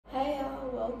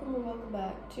welcome and welcome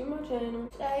back to my channel.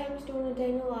 Today I'm just doing a day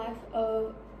in the life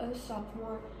of a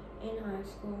sophomore in high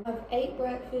school. I've ate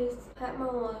breakfast, packed my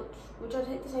lunch, which I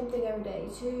take the same thing every day,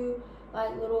 2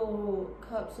 like little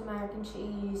cups of mac and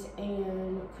cheese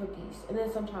and cookies, and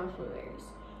then sometimes blueberries.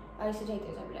 I used to take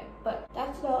those every day, but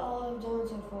that's about all I've done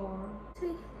so far.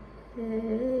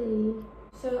 Hey.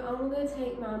 So I'm gonna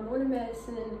take my morning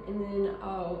medicine and then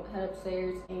I'll head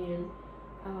upstairs and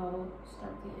I'll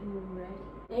start getting ready.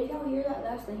 And if y'all hear that,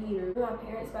 that's the heater. My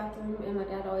parents' bathroom, and my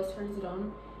dad always turns it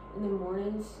on in the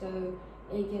mornings so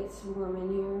it gets warm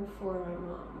in here for my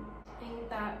mom. Ain't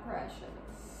that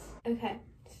precious? Okay,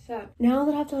 so now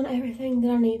that I've done everything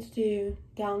that I need to do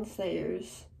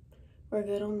downstairs, we're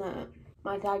good on that.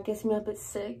 My dad gets me up at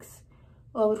 6,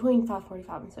 well, between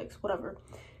 5:45 and 6, whatever.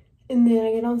 And then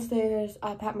I get downstairs,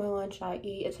 I pack my lunch, I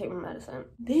eat, I take my medicine.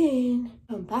 Then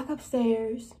come back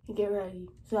upstairs and get ready.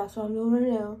 So that's what I'm doing right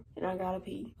now. And I gotta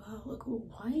pee. Oh, look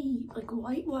white, like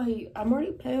white. I'm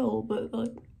already pale, but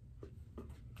like,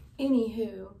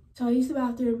 anywho. So I used the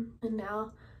bathroom and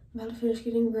now I'm about to finish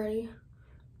getting ready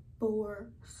for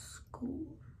school.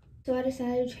 So I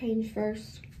decided to change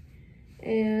first.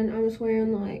 And I'm just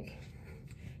wearing like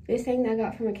this thing that I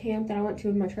got from a camp that I went to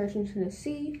with my church in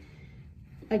Tennessee.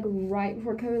 Like right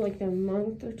before COVID, like a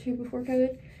month or 2 before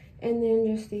COVID. And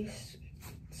then just these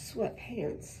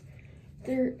sweatpants.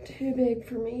 They're too big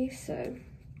for me, so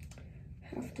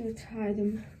I have to tie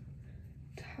them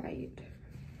tight.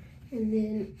 And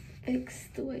then X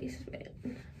the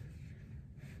waistband.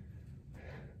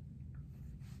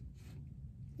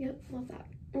 Yep, love that.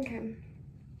 Okay.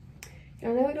 I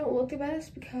know I don't look the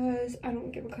best because I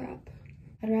don't give a crap.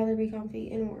 I'd rather be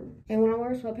comfy and warm. And when I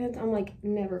wear sweatpants, I'm like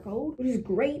never cold, which is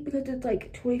great because it's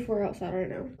like 24 outside right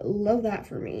now. Love that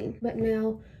for me. But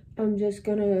now I'm just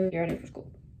gonna get ready for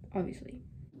school, obviously.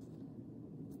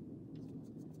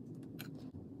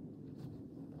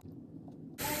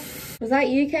 Was that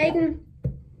you, Caden?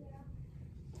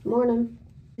 Morning.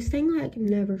 This thing like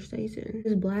never stays in.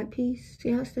 This black piece, see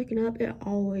how it's sticking up? It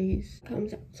always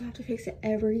comes out. So I have to fix it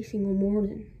every single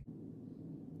morning.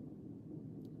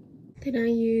 Then I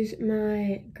use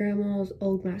my grandma's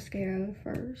old mascara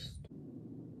first.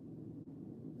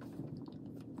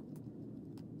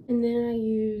 And then I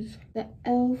use the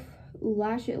e.l.f.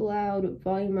 Lash It Loud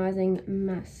Volumizing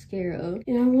Mascara.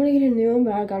 And I want to get a new one,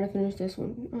 but I gotta finish this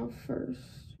one off first.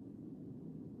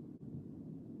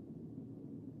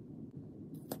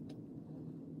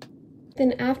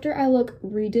 Then after I look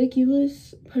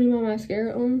ridiculous putting my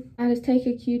mascara on, I just take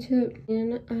a Q-tip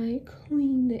and I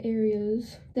clean the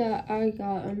areas that I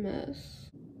got a mess.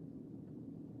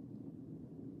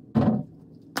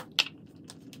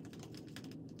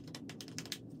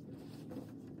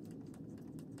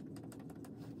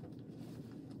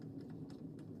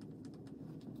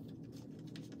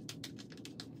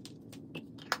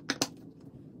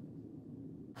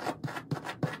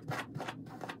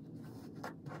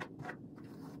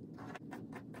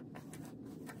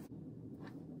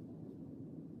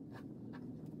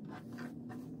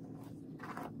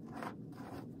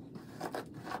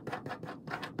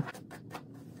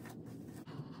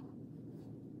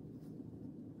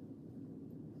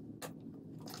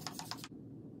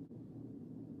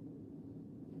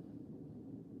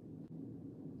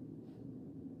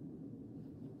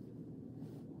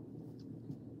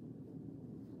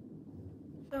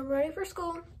 I'm ready for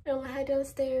school. I'm gonna head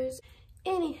downstairs.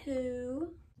 Anywho,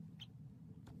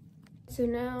 so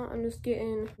now I'm just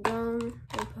getting gum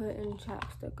and putting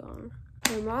chapstick on.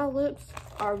 And my lips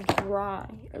are dry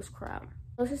as crap.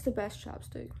 This is the best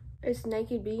chapstick. It's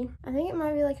Naked Bee. I think it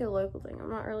might be like a local thing. I'm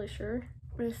not really sure,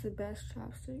 but it's the best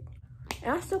chapstick.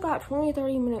 And I still got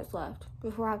 20-30 minutes left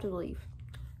before I have to leave.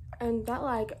 And that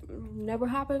like never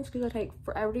happens because I take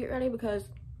forever to get ready because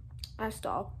I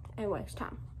stall and waste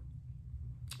time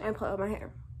and play with my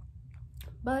hair,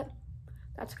 but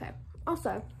that's okay.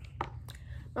 Also,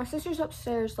 my sister's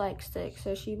upstairs like sick,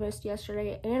 so she missed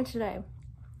yesterday and today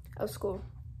of school,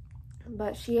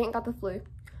 but she ain't got the flu.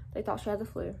 They thought she had the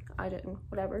flu. I didn't,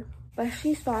 whatever, but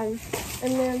she's fine.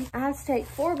 And then I have to take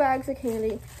 4 bags of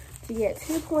candy to get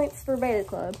 2 points for beta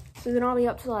club, so then I'll be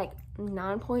up to like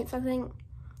 9 points, I think,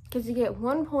 because you get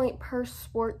 1 point per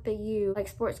sport that you like,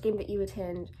 sports game that you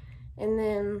attend, and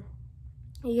then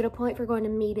you get a point for going to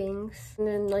meetings, and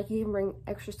then like you can bring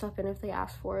extra stuff in if they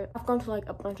ask for it. I've gone to like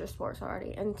a bunch of sports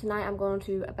already, and tonight I'm going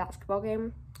to a basketball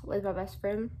game with my best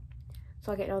friend,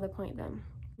 so I'll get another point then.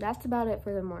 That's about it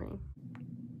for the morning.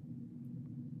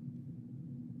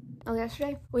 Oh,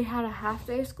 yesterday we had a half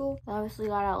day of school. I obviously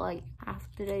got out like half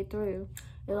the day through.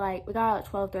 We got out at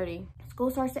 12:30.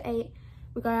 School starts at 8.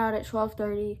 We got out at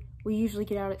 12:30. we usually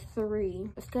get out at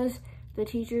 3. It's because the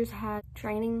teachers had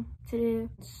training to do,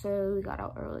 so we got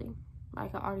out early.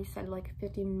 Like I already said like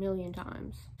 50 million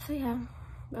times. So yeah,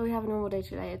 but we have a normal day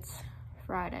today. It's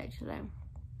Friday today.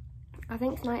 I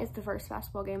think tonight is the first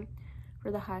basketball game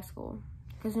for the high school.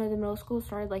 Because you know, the middle school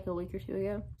started like a week or 2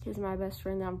 ago. Because my best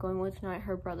friend that I'm going with tonight,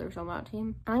 her brother's on that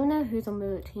team. I don't know who's on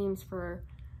the teams for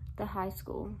the high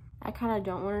school. I kind of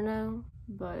don't want to know,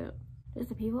 but there's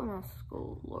the people at my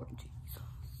school, Lord Jesus.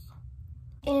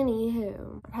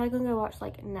 Anywho, I'm probably gonna go watch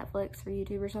like Netflix or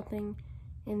YouTube or something,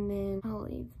 and then I'll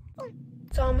leave.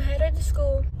 So I'm headed to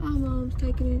school. My mom's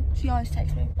taking me. She always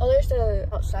takes me. Oh, there's the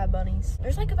outside bunnies.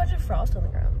 There's like a bunch of frost on the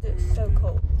ground. It's so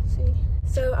cold. See?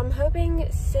 So I'm hoping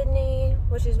Sydney,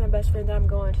 which is my best friend that I'm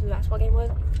going to the basketball game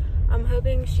with, I'm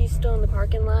hoping she's still in the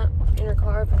parking lot in her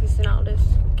car, because then I'll just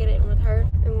get in with her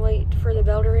and wait for the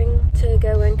bell to ring to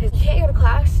go in, because you can't go to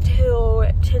class till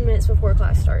 10 minutes before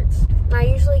class starts. And I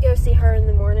usually go see her in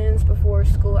the mornings before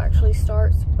school actually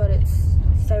starts, but it's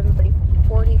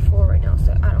 7:44 right now,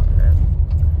 so I don't know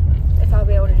if I'll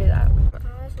be able to do that.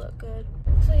 My eyes look good.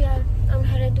 So yeah, I'm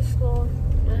headed to school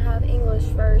and I have English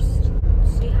first.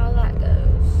 See how that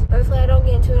goes. Hopefully I don't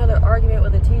get into another argument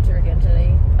with a teacher again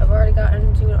today. I've already gotten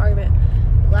into an argument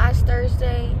last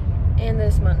Thursday and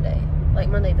this Monday. Like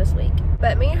Monday this week.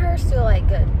 But me and her are still like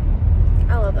good.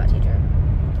 I love that teacher.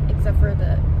 Except for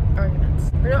the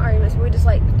arguments. Or not arguments, but we just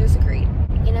like disagreed.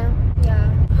 You know?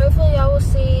 Yeah. Hopefully I will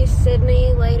see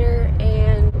Sydney later,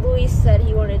 and Luis said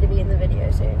he wanted to be in the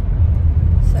video soon.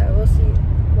 So we'll see.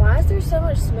 Why is there so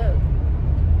much smoke?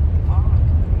 Fog.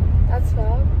 That's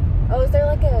fog? Oh, is there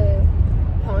like a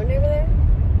pond over there?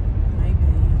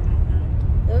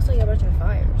 Maybe. It looks like a bunch of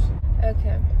fires.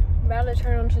 Okay. I'm about to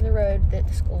turn onto the road that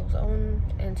the school's on,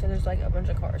 and so there's like a bunch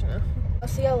of cars now. I'll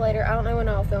see y'all later. I don't know when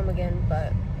I'll film again,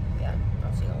 but yeah,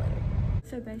 I'll see y'all later.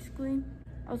 So basically,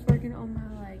 I was working on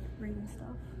my like reading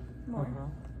stuff more.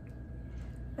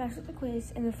 That's the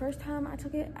quiz, and the first time I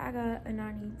took it, I got a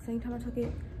 90. Second time I took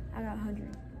it, I got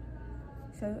 100.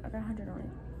 So I got 100 on it.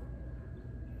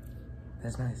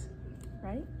 That's nice.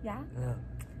 Right? Yeah? Yeah.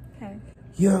 Okay.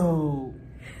 Yo!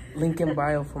 Link in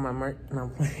bio for my merch. No, I'm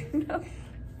playing. No.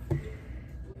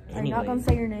 Are you not gonna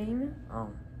say your name?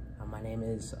 My name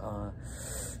is,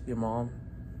 your mom.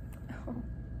 Oh.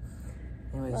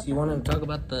 Anyways, you want to talk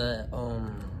about the,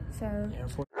 So, Air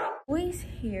Force? Luis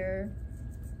here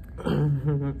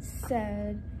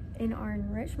said in our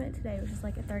enrichment today, which is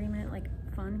like a 30-minute like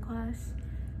fun class,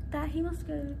 that he wants to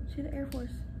go to the Air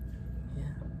Force. Yeah.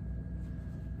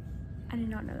 I did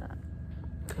not know that.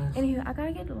 Anywho, I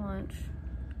gotta get to lunch.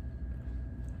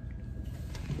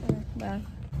 Bye.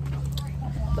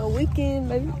 The weekend,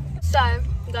 baby. So,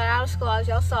 got out of school as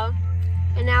y'all saw,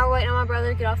 and now we're waiting on my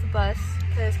brother to get off the bus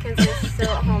because Kenzie is still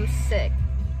at home sick.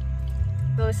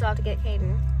 But we still have to get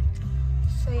Caden.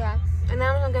 So yeah, and then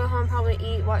I'm gonna go home, probably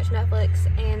eat, watch Netflix,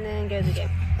 and then go to the game.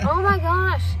 Oh my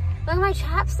gosh, look at my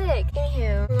chapstick.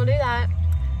 Anywho, we're gonna do that,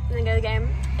 and then go to the game,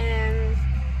 and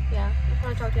yeah, I'm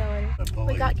gonna talk to y'all later.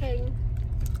 We got Caden.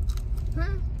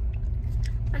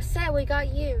 I said we got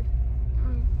you.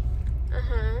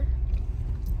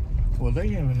 Well, they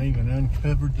haven't even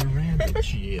uncovered the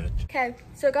rabbits yet. Okay,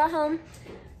 so I got home,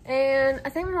 and I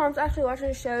think my mom's actually watching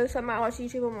a show, so I might watch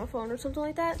YouTube on my phone or something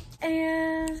like that.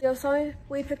 And y'all saw me,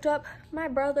 we picked up my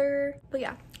brother. But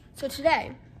yeah, so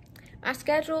today, my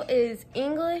schedule is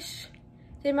English.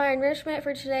 Then my enrichment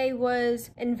for today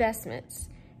was investments.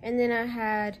 And then I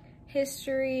had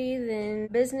history, then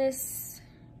business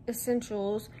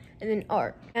essentials, and then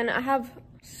art. And I have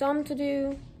some to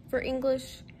do for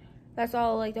English. That's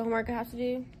all like the homework I have to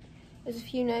do. There's a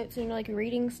few notes and like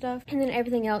reading stuff. And then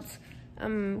everything else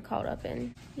I'm caught up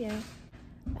in. Yeah,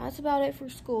 that's about it for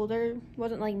school. There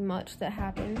wasn't like much that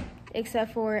happened.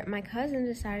 Except for my cousin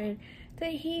decided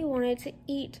that he wanted to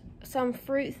eat some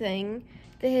fruit thing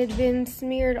that had been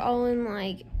smeared all in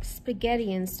like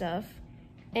spaghetti and stuff.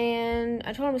 And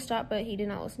I told him to stop, but he did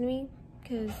not listen to me.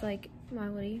 Cause like, why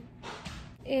would he?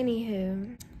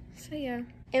 Anywho, so yeah.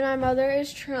 And my mother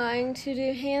is trying to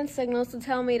do hand signals to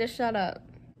tell me to shut up.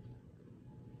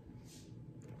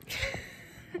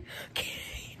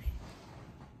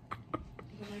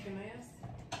 Make a mess?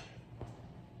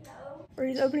 No. Or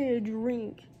he's opening a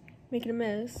drink, making a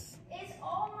mess. It's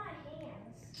all my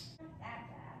hands. Not that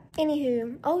bad.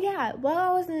 Anywho, oh yeah, while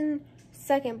I was in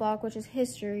second block, which is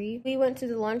history, we went to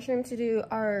the lunchroom to do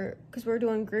our, because we're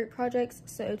doing group projects,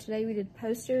 so today we did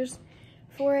posters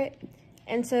for it.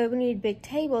 And so we needed big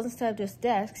tables instead of just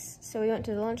desks. So we went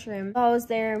to the lunchroom. While I was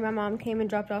there, my mom came and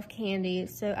dropped off candy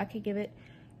so I could give it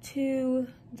to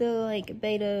the like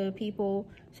beta people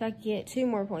so I could get 2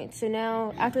 more points. So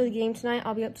now after the game tonight,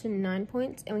 I'll be up to 9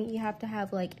 points, and we have to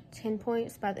have like 10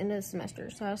 points by the end of the semester.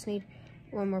 So I just need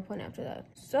 1 more point after that.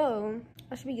 So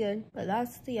I should be good, but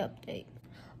that's the update.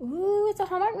 Ooh, it's a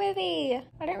Hallmark movie.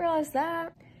 I didn't realize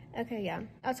that. Okay, yeah,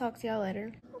 I'll talk to y'all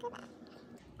later.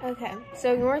 Okay,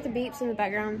 so ignore the beeps in the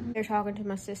background. They're talking to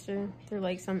my sister through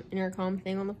like some intercom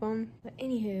thing on the phone. But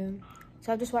anywho,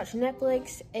 so I just watched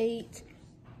Netflix,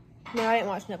 no, I didn't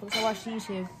watch Netflix, I watched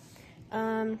YouTube.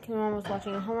 My mom was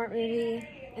watching a Hallmark movie,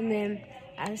 and then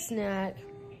I had a snack,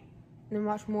 and then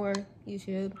watched more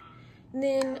YouTube. And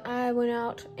then I went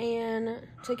out and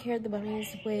took care of the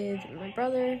bunnies with my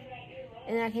brother,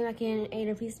 and then I came back in and ate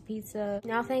a piece of pizza.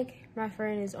 Now I think my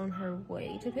friend is on her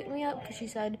way to pick me up because she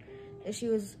said that she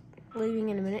was leaving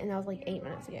in a minute, and that was like 8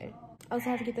 minutes ago. I also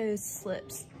have to get those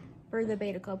slips for the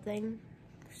beta club thing,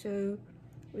 so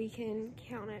we can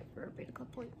count it for a beta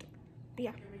club point. But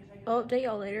yeah, I'll update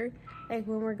y'all later, like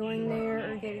when we're going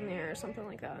there or getting there or something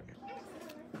like that.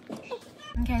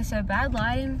 Okay, so bad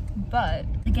lighting, but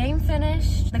the game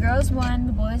finished. The girls won,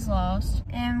 the boys lost,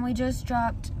 and we just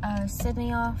dropped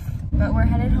Sydney off, but we're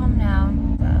headed home now.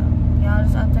 So y'all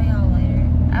just update y'all later.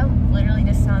 I literally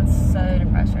just sound so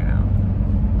depressed right now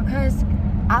because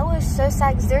I was so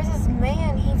sad because there's this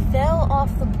man, he fell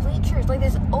off the bleachers, like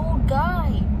this old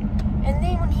guy. And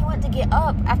then when he went to get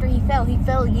up after he fell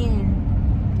again.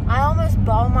 I almost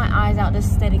bawled my eyes out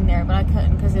just sitting there, but I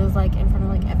couldn't because it was like in front of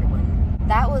like everyone.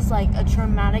 That was like a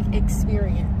traumatic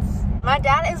experience. My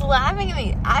dad is laughing at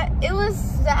me. It was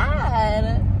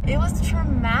sad. It was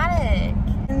traumatic.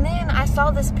 And then I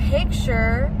saw this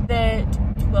picture that,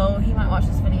 well, he might watch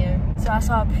this video. So I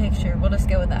saw a picture, we'll just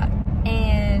go with that.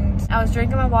 And I was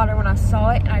drinking my water when I saw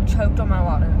it, and I choked on my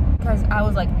water because I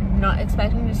was like not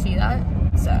expecting to see that.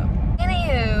 So,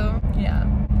 anywho, yeah,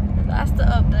 that's the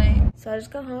update. So I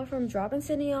just got home from dropping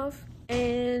Sydney off,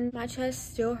 and my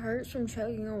chest still hurts from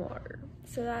choking on water.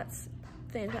 So that's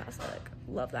fantastic.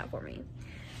 Love that for me.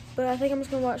 But I think I'm just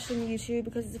gonna watch some YouTube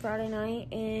because it's a Friday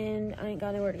night, and I ain't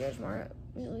got nowhere to go tomorrow.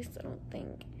 At least I don't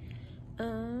think.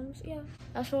 So yeah,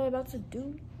 that's what I'm about to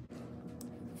do.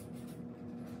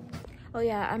 Oh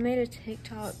yeah, I made a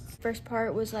TikTok. First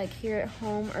part was like here at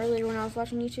home earlier when I was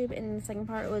watching YouTube, and then the second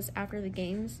part was after the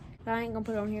games. But I ain't gonna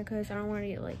put it on here because I don't want to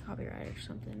get like copyrighted or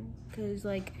something. Because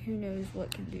like who knows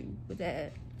what can do with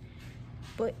that.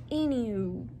 But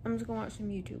anywho, I'm just gonna watch some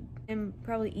YouTube and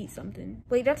probably eat something.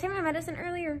 Wait, did I take my medicine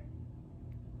earlier?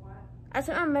 What? I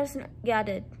took my medicine. Yeah, I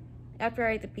did. After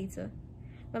I ate the pizza.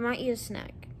 But I might eat a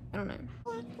snack. I don't know.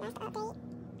 Yeah, last update.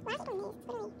 Why is it doing this?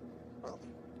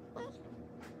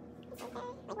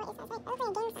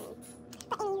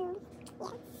 Literally.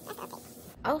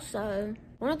 Also,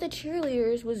 one of the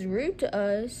cheerleaders was rude to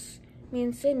us, me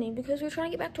and Sydney, because we were trying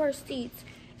to get back to our seats.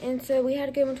 And so we had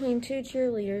to go between 2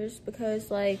 cheerleaders because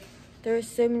like there were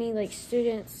so many like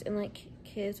students and like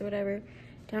kids or whatever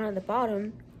down at the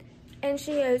bottom. And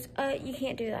she goes, you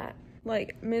can't do that.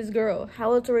 Like, Ms. Girl,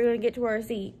 how else are we gonna get to our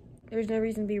seat? There's no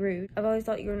reason to be rude. I've always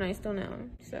thought you were nice till now.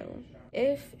 So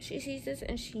if she sees this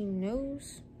and she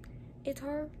knows it's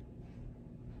her,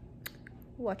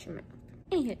 watch your mouth.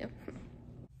 Anywho.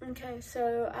 Okay,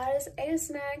 so I just ate a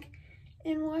snack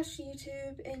and watched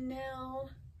YouTube, and now,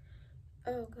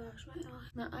 oh gosh,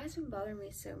 my eyes been bothering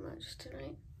me so much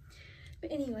tonight.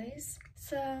 But anyways,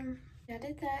 so I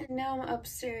did that. Now I'm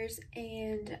upstairs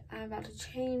and I'm about to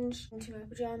change into my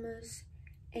pajamas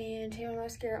and take my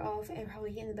mascara off and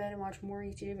probably get in the bed and watch more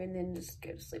YouTube and then just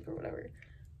go to sleep or whatever.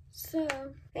 So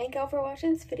thank y'all for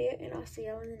watching this video, and I'll see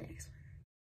y'all in the next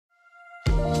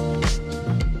one.